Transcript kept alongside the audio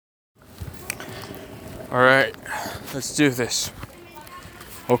All right, let's do this.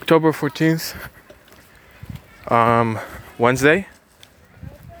 October 14th, Wednesday,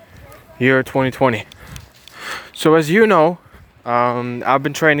 year 2020. So as you know, I've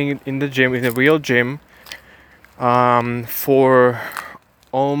been training in the gym, in the real gym, for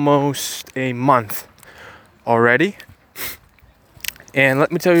almost a month already. And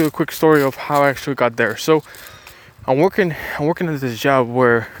let me tell you a quick story of how I actually got there. So I'm working at this job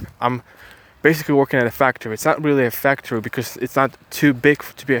where I'm basically working at a factory. It's not really a factory because it's not too big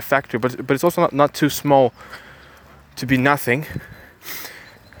to be a factory, but it's also not too small to be nothing.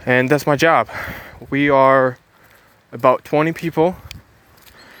 And that's my job. We are about 20 people,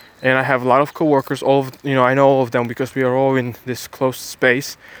 and I have a lot of coworkers. I know all of them because we are all in this close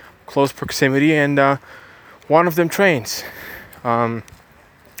space, close proximity, and one of them trains. All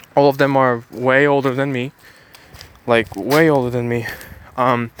of them are way older than me,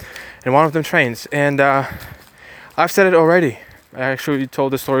 and one of them trains. And I've said it already. I actually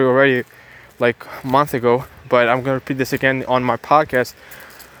told the story already, like a month ago, but I'm gonna repeat this again on my podcast.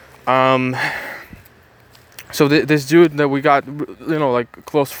 So this dude that we got, like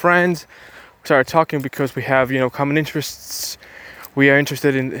close friends, started talking because we have, common interests. We are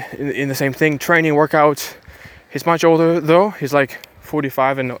interested in the same thing, training, workouts. He's much older though. He's like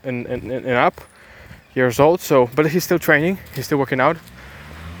 45 and up years old. So, but he's still training. He's still working out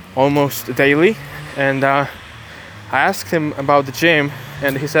almost daily. And I asked him about the gym,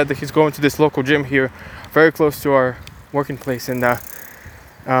 and he said that he's going to this local gym here, very close to our working place. And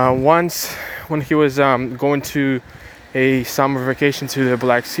once when he was going to a summer vacation to the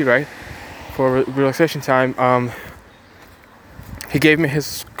Black Sea, right, for relaxation time, he gave me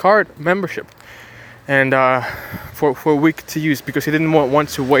his card membership, and for a week to use, because he didn't want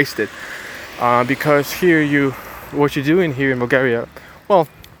to waste it. Because what you do in here in Bulgaria, well,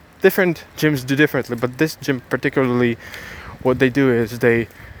 different gyms do differently, but this gym particularly, what they do is they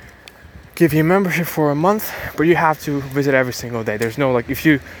give you a membership for a month, but you have to visit every single day. There's no, like, if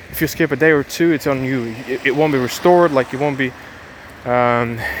you skip a day or two, it's on you. It won't be restored. Like, you won't be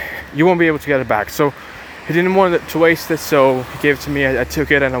able to get it back. So he didn't want to waste it, so he gave it to me. I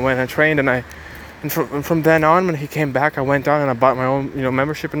took it and I went and trained, and from then on, when he came back, I went on and I bought my own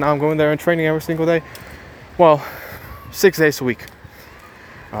membership, and now I'm going there and training every single day. Well, 6 days a week,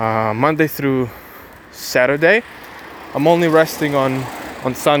 Monday through Saturday. I'm only resting on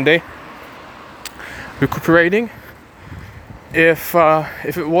Sunday, recuperating. If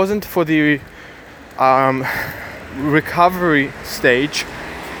it wasn't for the recovery stage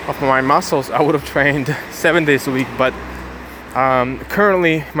of my muscles, I would have trained 7 days a week. But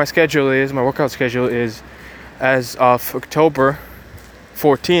currently my workout schedule is, as of October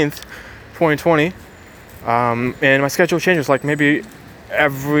 14th, 2020, and my schedule changes, like maybe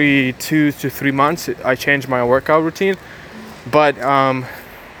every 2 to 3 months I change my workout routine. But I'm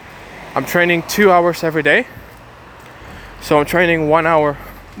training 2 hours every day. So I'm training 1 hour,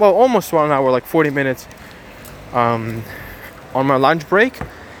 well, almost 1 hour, like 40 minutes on my lunch break.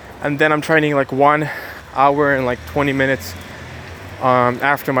 And then I'm training like 1 hour and like 20 minutes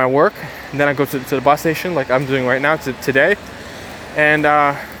after my work. And then I go to the bus station, like I'm doing right now today. And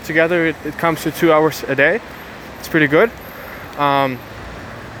together it comes to 2 hours a day. It's pretty good.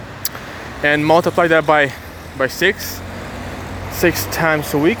 And multiply that by 6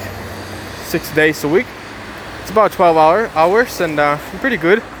 times a week, 6 days a week. It's about 12 hours, and pretty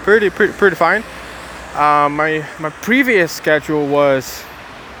good, pretty fine. My previous schedule was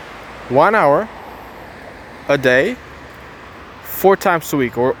 1 hour a day, 4 times a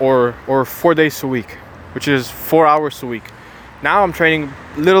week, or 4 days a week, which is 4 hours a week. Now I'm training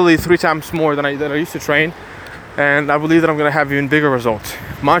literally 3 times more than I used to train, and I believe that I'm gonna have even bigger results,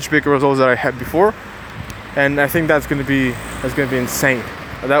 much bigger results than I had before. And I think that's gonna be insane.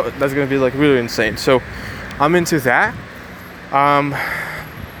 That's gonna be like really insane. So I'm into that.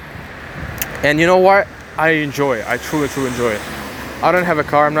 And you know what? I enjoy it. I truly enjoy it. I don't have a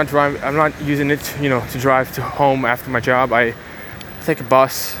car. I'm not using it, to drive to home after my job. I take a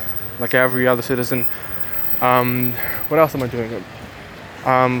bus like every other citizen. What else am I doing?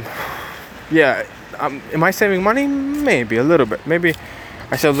 Am I saving money? Maybe a little bit. Maybe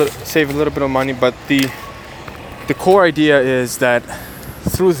I save a little bit of money, but the core idea is that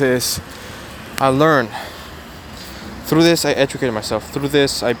through this I learn. Through this I educate myself. Through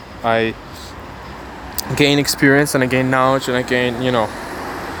this I gain experience, and I gain knowledge, and I gain a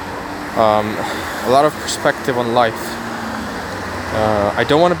lot of perspective on life. I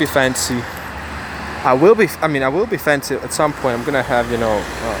don't want to be fancy. I will be fancy at some point. I'm gonna have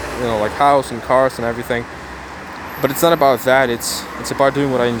like house and cars and everything. But it's not about that. It's about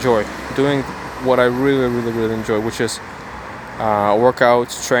doing what I enjoy, doing what I really enjoy, which is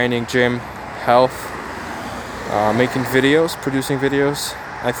workouts, training, gym, health, making videos, producing videos.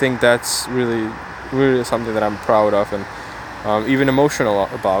 I think that's really something that I'm proud of, and even emotional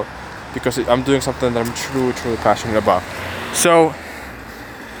about, because I'm doing something that I'm truly passionate about. So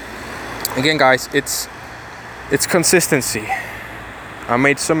again, guys, it's consistency. I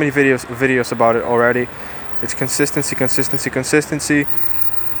made so many videos about it already. It's consistency.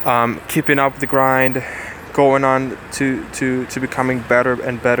 Keeping up the grind, going on to becoming better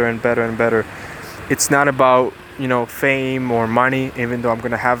and better. It's not about, you know, fame or money, even though I'm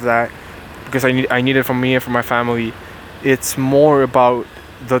gonna have that, because I need it for me and for my family. It's more about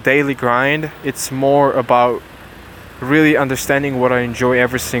the daily grind. It's more about really understanding what I enjoy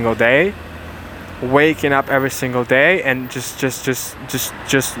every single day, waking up every single day, and just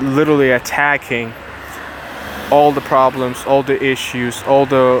literally attacking all the problems, all the issues, all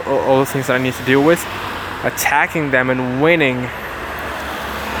the things that I need to deal with, attacking them and winning,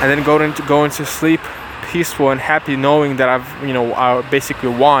 and then going to sleep peaceful and happy, knowing that I basically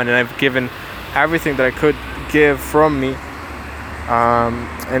won and I've given everything that I could give from me,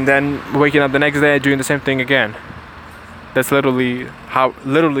 and then waking up the next day doing the same thing again. That's literally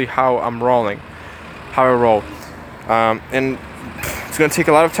how I'm rolling, how I roll, and it's gonna take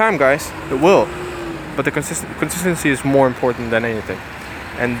a lot of time, guys. It will, but the consistency is more important than anything,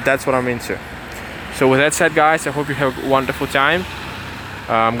 and that's what I'm into. So with that said, guys, I hope you have a wonderful time.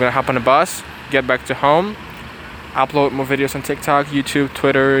 I'm gonna hop on a bus, get back to home, upload more videos on TikTok, YouTube,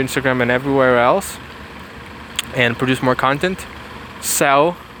 Twitter, Instagram, and everywhere else, and produce more content,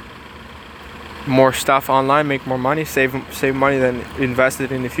 sell more stuff online, make more money, save money, then invest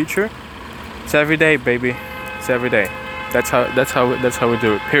it in the future. It's every day, baby. It's every day. That's how we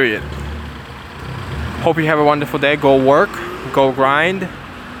do it. Period. Hope you have a wonderful day. Go work, go grind,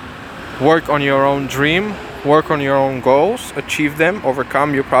 work on your own dream, work on your own goals, achieve them,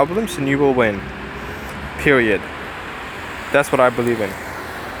 overcome your problems, and you will win. Period. That's what I believe in.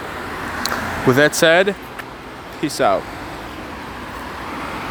 With that said, peace out.